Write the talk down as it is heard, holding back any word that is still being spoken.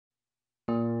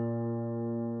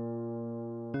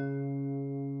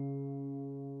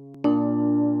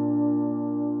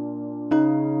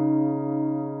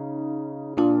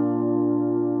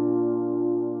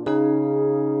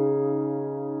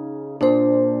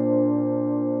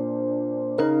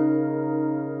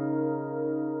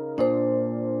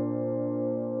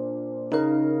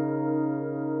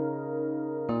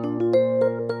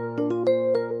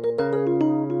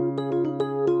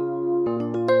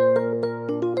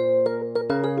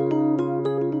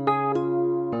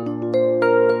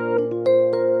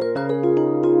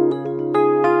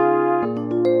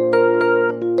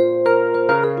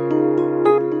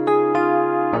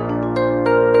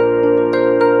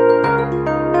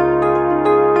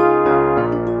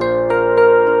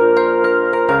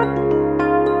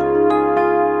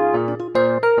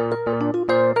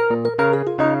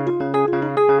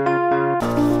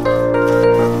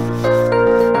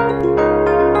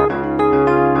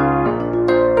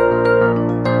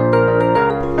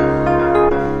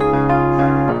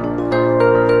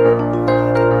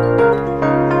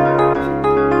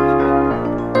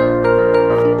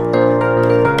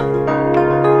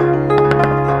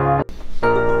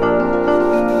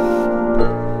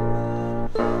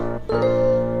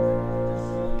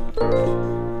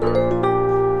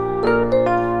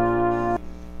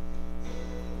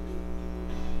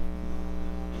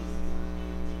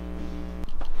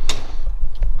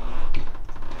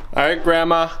All right,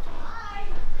 Grandma. Hi.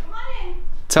 Come on in.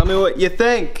 Tell me what you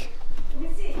think. Let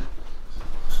me see.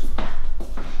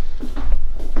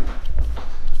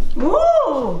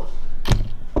 Ooh.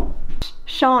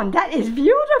 Sean, that is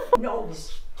beautiful.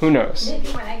 Nose. Who knows? Maybe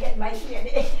when I get my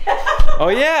hearing. Oh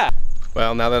yeah.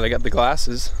 Well, now that I got the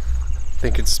glasses, I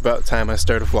think it's about time I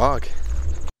start a vlog.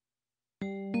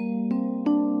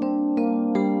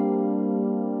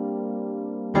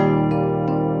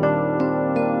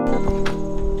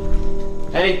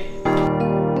 Hey.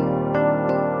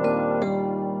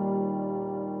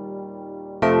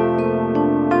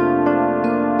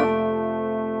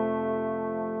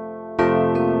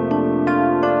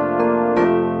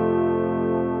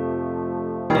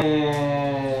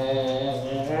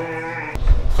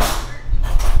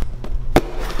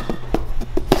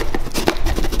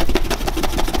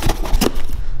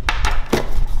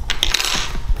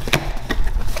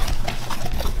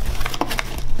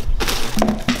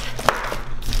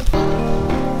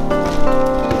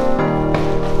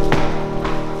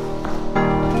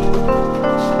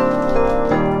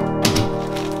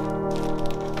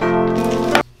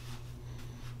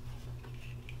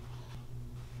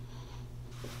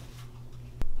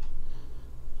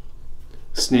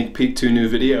 Sneak peek to a new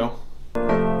video. So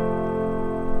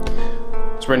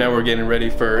right now we're getting ready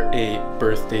for a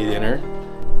birthday dinner.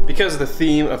 Because the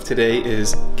theme of today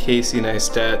is Casey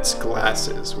Neistat's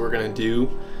glasses, we're gonna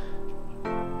do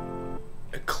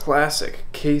a classic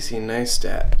Casey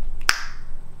Neistat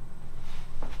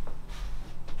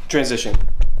transition.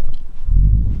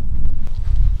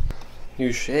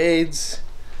 New shades.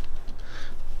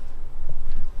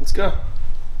 Let's go.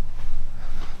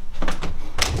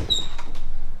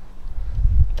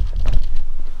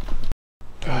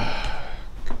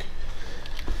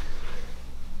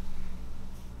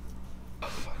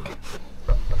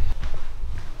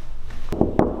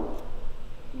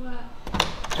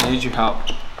 I need your help.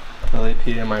 Lily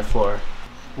peed on my floor.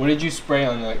 What did you spray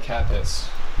on that cat piss?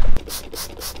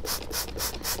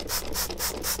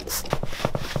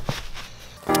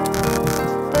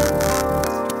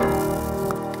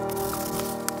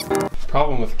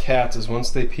 Problem with cats is once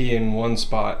they pee in one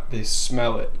spot, they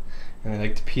smell it and they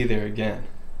like to pee there again.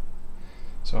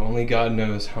 So only God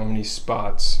knows how many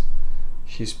spots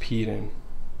she's peed in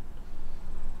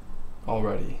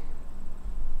already.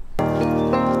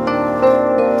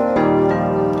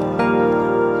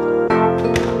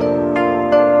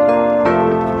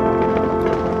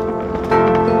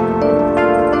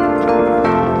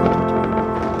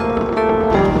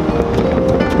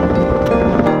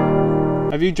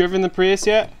 Have you driven the Prius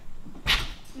yet?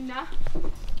 No.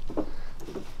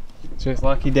 It's your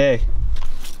lucky day.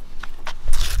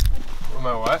 Am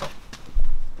I what?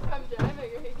 I'm driving. Are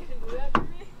you gonna do that for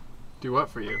me? Do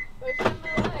what for you? Lotion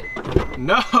my leg.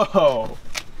 No!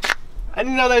 I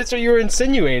didn't know that's what you were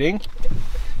insinuating.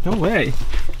 No way.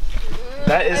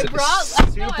 That is super gross.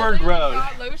 I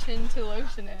brought lotion to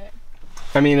lotion it.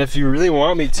 I mean, if you really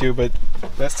want me to, but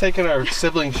that's taking our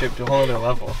siblingship to a whole other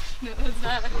level. No, it's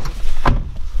not.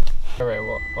 Alright,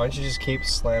 well, why don't you just keep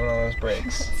slamming on those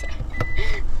brakes?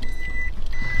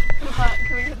 I'm hot.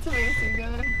 Can we get some AC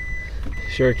going?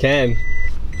 Sure can.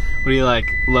 What do you like?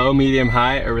 Low, medium,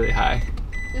 high, or really high?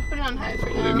 Just put it on high for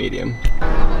now. We'll do medium.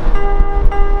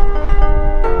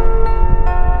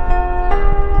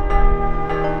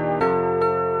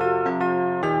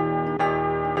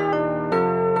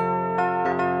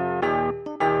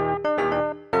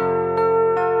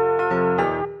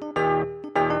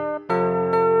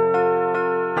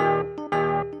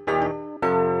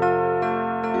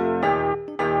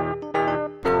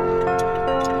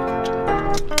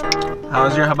 How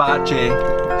was your hibachi?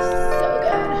 So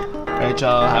good.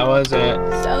 Rachel, how was it?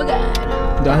 So good.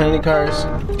 Don't hit any cars.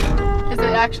 Is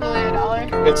it actually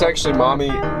 $1? It's actually mommy.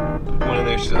 One of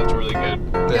there, she said it's really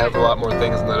good. They have a lot more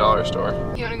things in the dollar store.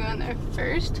 You wanna go in there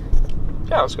first?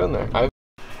 Yeah, let's go in there. Come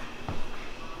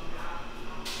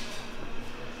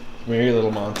here, you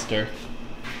little monster.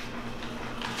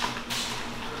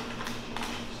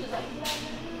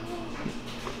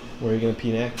 Where are you gonna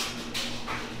pee next?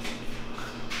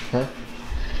 Huh?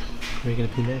 Where are you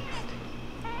gonna pee next?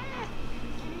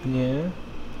 Yeah?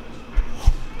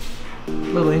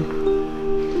 Lily?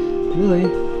 Lily?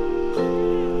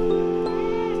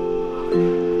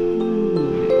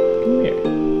 Come here.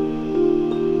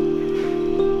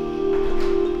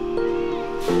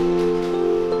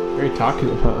 Very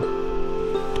talkative, huh?